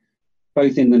issues,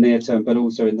 both in the near term, but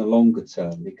also in the longer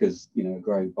term, because, a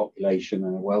growing population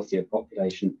and a wealthier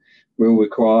population will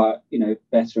require,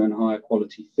 better and higher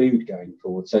quality food going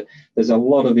forward. So there's a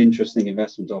lot of interesting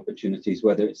investment opportunities,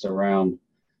 whether it's around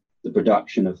the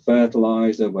production of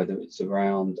fertilizer, whether it's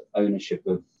around ownership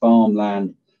of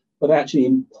farmland, but actually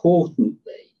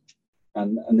importantly,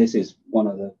 and this is one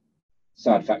of the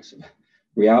sad facts of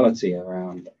reality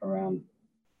around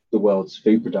the world's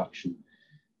food production,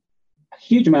 a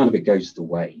huge amount of it goes to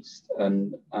waste,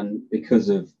 and because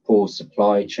of poor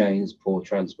supply chains, poor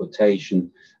transportation,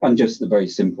 and just the very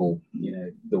simple,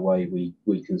 the way we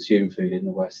consume food in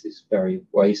the West is very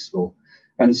wasteful.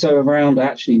 And so around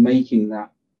actually making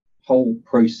that whole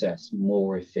process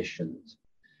more efficient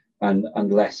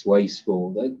and less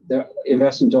wasteful, there are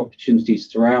investment opportunities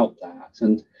throughout that.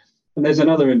 And there's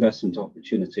another investment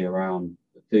opportunity around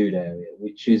the food area,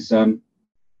 which is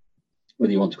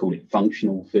whether you want to call it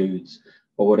functional foods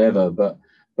or whatever, but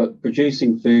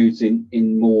producing foods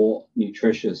in more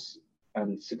nutritious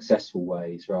and successful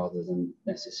ways, rather than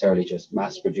necessarily just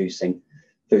mass producing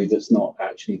food that's not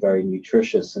actually very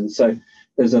nutritious. And so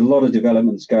there's a lot of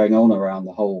developments going on around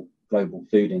the whole global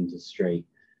food industry.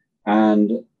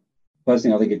 And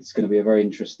personally, I think it's going to be a very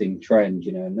interesting trend,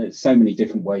 and there's so many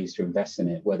different ways to invest in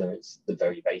it, whether it's the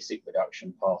very basic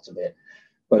production part of it,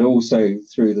 but also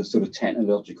through the sort of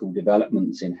technological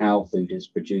developments in how food is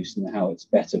produced and how it's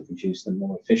better produced and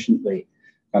more efficiently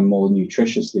and more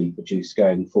nutritiously produced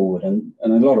going forward. And a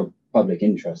lot of public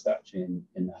interest actually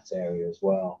in that area as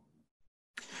well.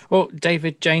 Well,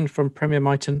 David, Jane from Premier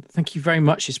Miton, thank you very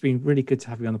much. It's been really good to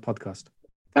have you on the podcast.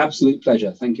 Absolute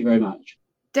pleasure. Thank you very much.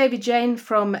 David Jane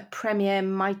from Premier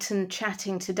Miton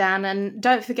chatting to Dan. And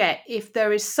don't forget, if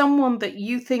there is someone that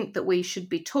you think that we should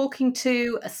be talking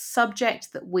to, a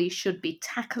subject that we should be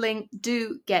tackling,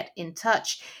 do get in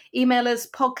touch. Email us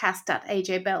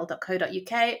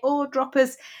podcast@ajbell.co.uk or drop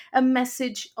us a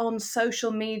message on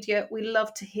social media. We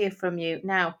love to hear from you.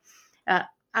 Now,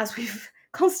 as we've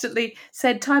constantly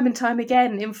said time and time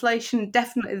again, inflation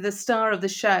definitely the star of the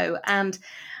show. And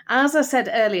as I said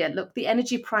earlier, look, the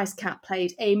energy price cap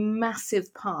played a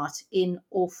massive part in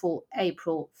awful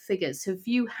April figures. Have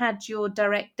you had your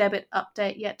direct debit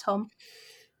update yet, Tom?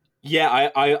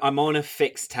 Yeah, I'm on a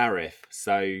fixed tariff,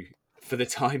 so for the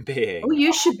time being. Oh,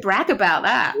 you should brag about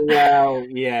that. Well,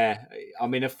 yeah,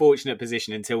 I'm in a fortunate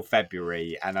position until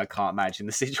February, and I can't imagine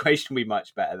the situation will be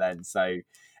much better then. So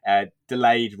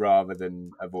delayed rather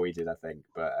than avoided, I think.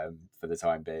 But for the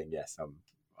time being, yes,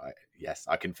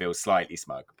 I can feel slightly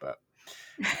smug, but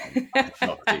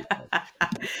not too smug.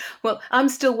 Well, I'm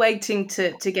still waiting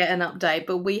to get an update,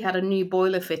 but we had a new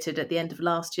boiler fitted at the end of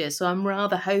last year, so I'm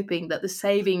rather hoping that the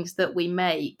savings that we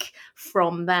make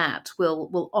from that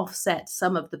will offset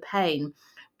some of the pain.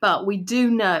 But we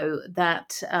do know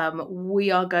that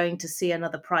we are going to see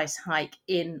another price hike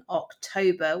in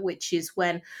October, which is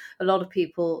when a lot of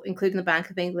people, including the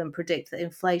Bank of England, predict that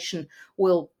inflation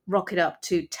will rocket up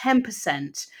to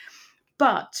 10%.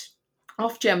 But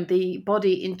Ofgem, the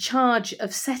body in charge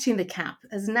of setting the cap,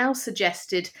 has now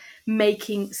suggested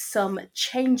making some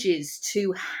changes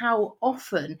to how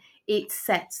often it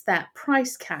sets that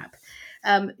price cap.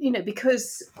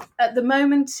 Because at the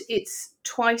moment it's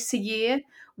twice a year,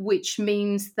 which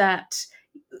means that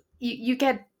you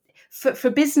get, for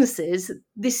businesses,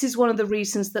 this is one of the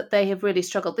reasons that they have really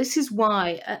struggled. This is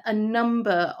why a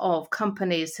number of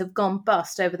companies have gone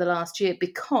bust over the last year,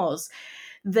 because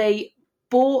they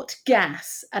bought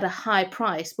gas at a high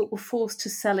price but were forced to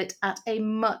sell it at a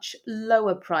much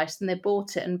lower price than they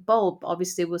bought it. And Bulb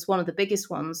obviously was one of the biggest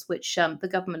ones, which the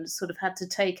government sort of had to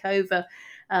take over.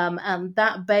 And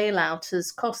that bailout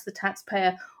has cost the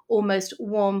taxpayer almost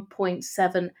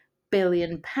 £1.7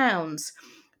 billion.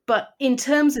 But in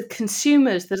terms of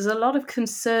consumers, there's a lot of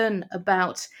concern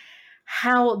about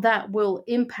how that will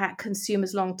impact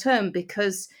consumers long term,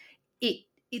 because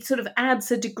it sort of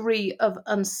adds a degree of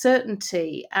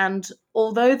uncertainty. And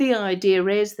although the idea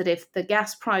is that if the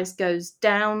gas price goes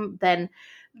down, then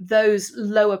those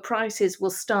lower prices will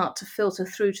start to filter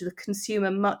through to the consumer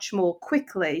much more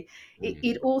quickly,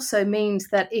 it also means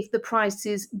that if the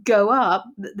prices go up,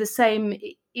 the same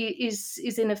is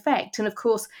in effect. And of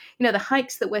course, the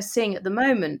hikes that we're seeing at the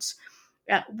moment,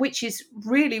 which is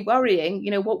really worrying.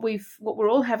 What we're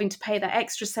all having to pay, that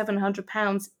extra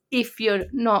 £700 if you're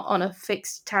not on a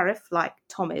fixed tariff like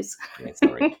Tom is. Yeah,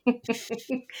 sorry.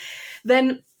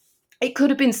 Then it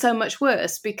could have been so much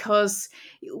worse, because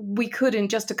we could, in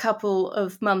just a couple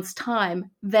of months' time,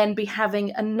 then be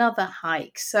having another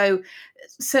hike. So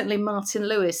certainly Martin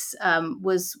Lewis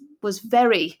was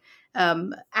very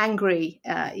angry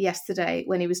yesterday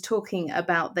when he was talking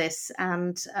about this,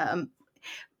 and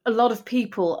a lot of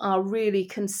people are really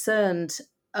concerned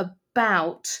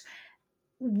about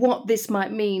what this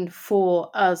might mean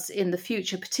for us in the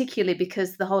future, particularly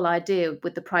because the whole idea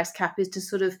with the price cap is to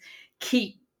sort of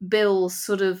keep bills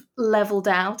sort of leveled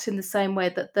out in the same way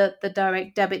that the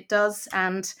direct debit does.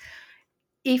 And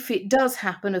if it does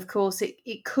happen, of course,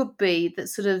 it could be that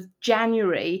sort of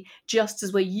January, just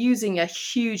as we're using a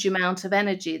huge amount of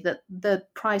energy, that the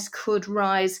price could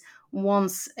rise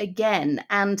once again.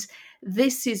 And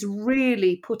this is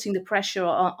really putting the pressure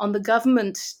on the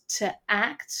government to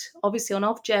act, obviously on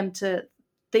Ofgem to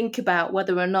think about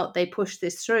whether or not they push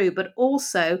this through, but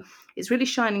also it's really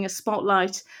shining a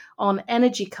spotlight on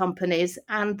energy companies,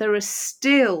 and there are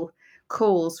still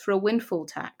calls for a windfall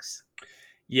tax.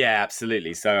 Yeah,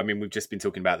 absolutely. So, I mean, we've just been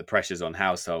talking about the pressures on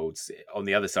households. On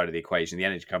the other side of the equation, the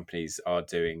energy companies are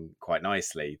doing quite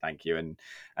nicely, thank you. And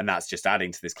that's just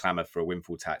adding to this clamour for a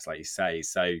windfall tax, like you say.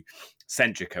 So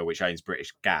Centrica, which owns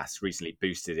British Gas, recently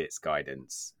boosted its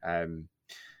guidance. And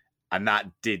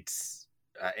that did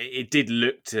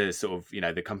look to sort of,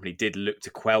 the company did look to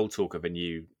quell talk of a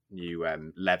new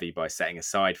levy by setting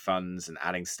aside funds and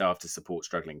adding staff to support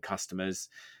struggling customers.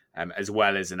 As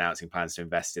well as announcing plans to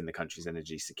invest in the country's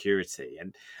energy security.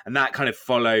 And that kind of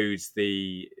followed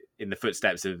in the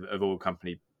footsteps of oil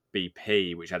company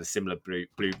BP, which had a similar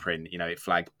blueprint. It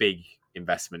flagged big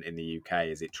investment in the UK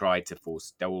as it tried to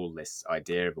forestall this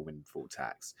idea of a windfall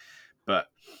tax. But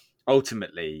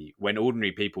ultimately, when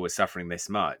ordinary people were suffering this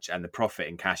much and the profit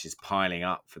in cash is piling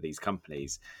up for these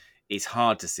companies, it's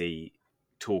hard to see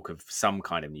talk of some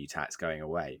kind of new tax going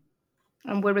away.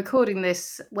 And we're recording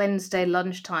this Wednesday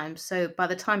lunchtime, so by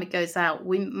the time it goes out,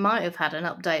 we might have had an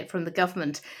update from the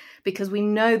government, because we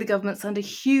know the government's under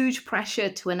huge pressure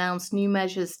to announce new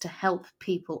measures to help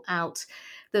people out.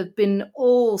 There have been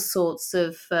all sorts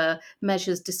of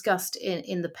measures discussed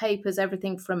in the papers,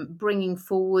 everything from bringing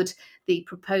forward the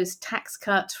proposed tax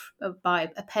cut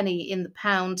by a penny in the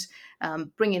pound,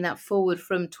 bringing that forward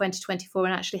from 2024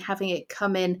 and actually having it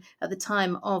come in at the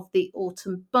time of the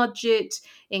autumn budget,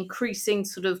 increasing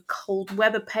sort of cold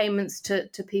weather payments to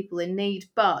people in need.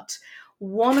 But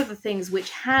one of the things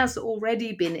which has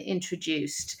already been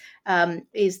introduced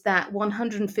is that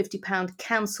 £150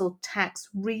 council tax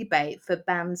rebate for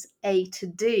bands A to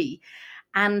D.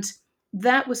 And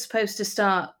that was supposed to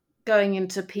start going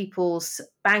into people's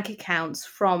bank accounts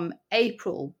from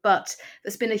April. But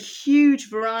there's been a huge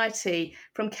variety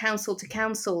from council to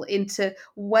council into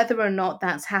whether or not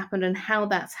that's happened and how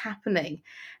that's happening.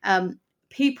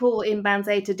 People in bands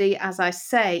A to D, as I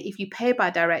say, if you pay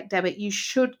by direct debit, you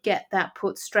should get that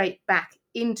put straight back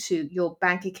into your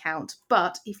bank account.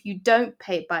 But if you don't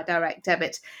pay by direct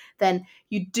debit, then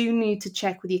you do need to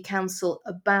check with your council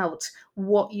about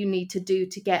what you need to do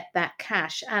to get that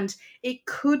cash. And it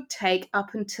could take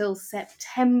up until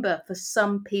September for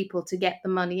some people to get the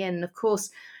money in. And of course,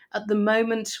 at the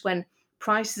moment when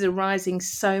prices are rising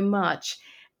so much,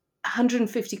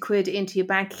 150 quid into your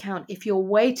bank account, if you're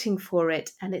waiting for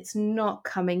it and it's not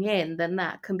coming in, then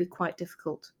that can be quite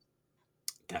difficult.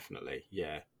 Definitely,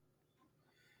 yeah.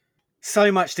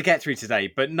 So much to get through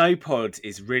today, but no pod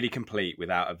is really complete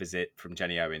without a visit from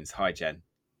Jenny Owens. Hi, Jen.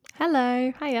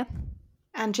 Hello, hiya.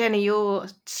 And Jenny, your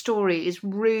story is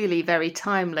really very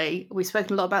timely. We've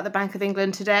spoken a lot about the Bank of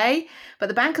England today, but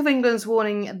the Bank of England's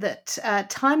warning that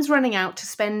time's running out to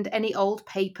spend any old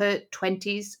paper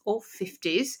 20s or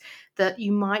 50s that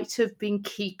you might have been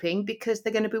keeping, because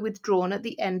they're going to be withdrawn at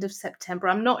the end of September.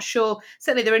 I'm not sure.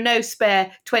 Certainly there are no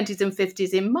spare 20s and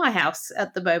 50s in my house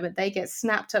at the moment. They get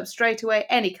snapped up straight away,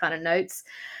 any kind of notes.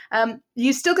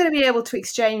 You're still going to be able to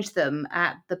exchange them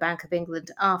at the Bank of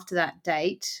England after that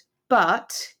date.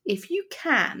 But if you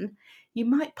can, you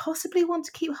might possibly want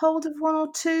to keep hold of one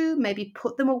or two, maybe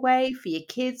put them away for your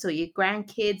kids or your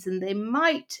grandkids, and they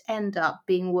might end up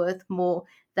being worth more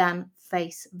than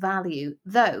face value,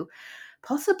 though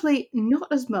possibly not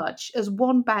as much as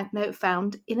one banknote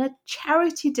found in a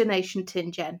charity donation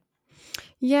tin, Jen.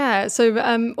 Yeah,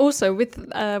 so also with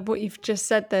what you've just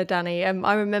said there, Danny,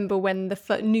 I remember when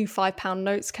the new £5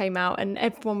 notes came out and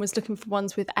everyone was looking for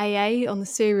ones with AA on the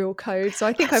serial code. So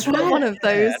I think I've got one of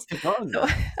those.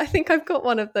 I think I've got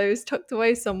one of those tucked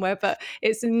away somewhere, but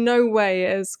it's in no way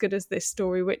as good as this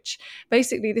story, which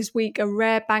basically this week a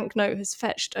rare banknote has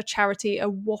fetched a charity a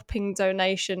whopping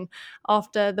donation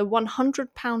after the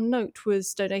 £100 note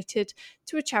was donated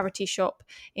to a charity shop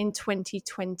in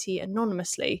 2020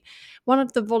 anonymously. One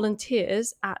of the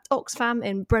volunteers at Oxfam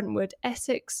in Brentwood,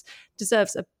 Essex,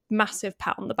 deserves a massive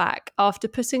pat on the back after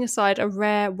putting aside a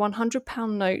rare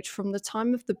 £100 note from the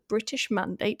time of the British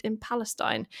Mandate in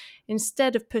Palestine,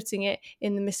 instead of putting it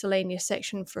in the miscellaneous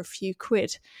section for a few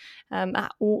quid.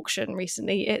 At auction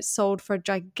recently, it sold for a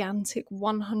gigantic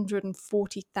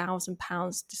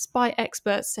 £140,000, despite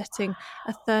experts setting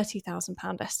a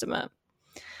 £30,000 estimate.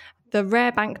 The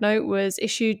rare banknote was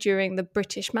issued during the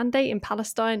British Mandate in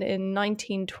Palestine in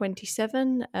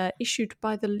 1927, issued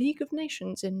by the League of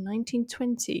Nations in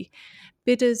 1920.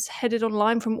 Bidders headed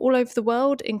online from all over the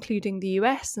world, including the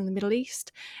US and the Middle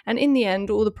East, and in the end,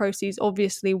 all the proceeds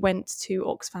obviously went to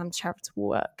Oxfam's charitable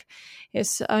work.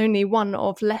 It's only one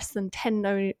of less than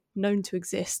 10 known to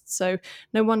exist, so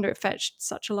no wonder it fetched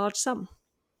such a large sum.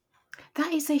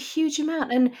 That is a huge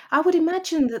amount. And I would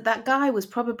imagine that guy was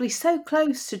probably so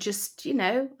close to just,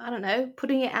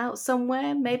 putting it out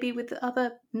somewhere, maybe with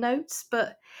other notes,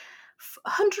 but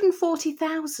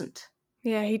 140,000.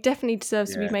 Yeah, he definitely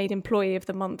deserves to be made Employee of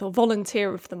the Month or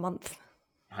Volunteer of the Month.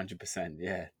 100%,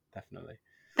 yeah, definitely.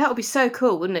 That would be so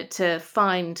cool, wouldn't it, to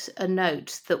find a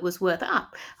note that was worth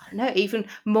up? I don't know, even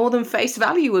more than face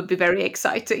value would be very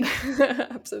exciting.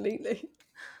 Absolutely.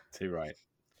 Too right.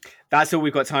 That's all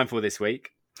we've got time for this week.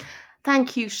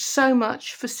 Thank you so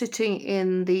much for sitting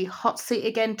in the hot seat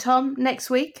again, Tom.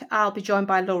 Next week, I'll be joined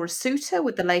by Laura Suter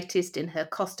with the latest in her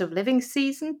cost of living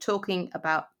season, talking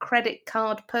about credit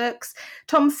card perks.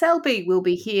 Tom Selby will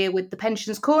be here with the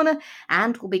Pensions Corner,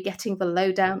 and we'll be getting the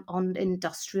lowdown on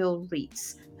industrial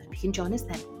REITs. Hope you can join us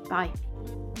then. Bye.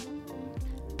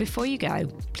 Before you go,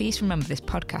 please remember this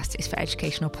podcast is for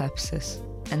educational purposes,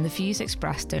 and the views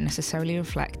expressed don't necessarily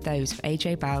reflect those of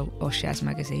AJ Bell or Shares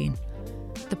Magazine.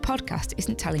 The podcast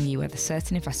isn't telling you whether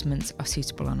certain investments are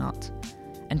suitable or not.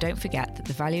 And don't forget that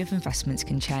the value of investments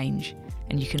can change,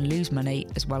 and you can lose money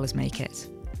as well as make it.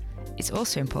 It's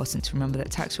also important to remember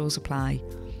that tax rules apply,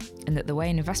 and that the way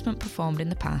an investment performed in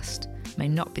the past may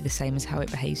not be the same as how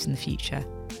it behaves in the future.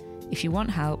 If you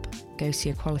want help, go see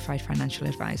a qualified financial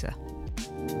advisor.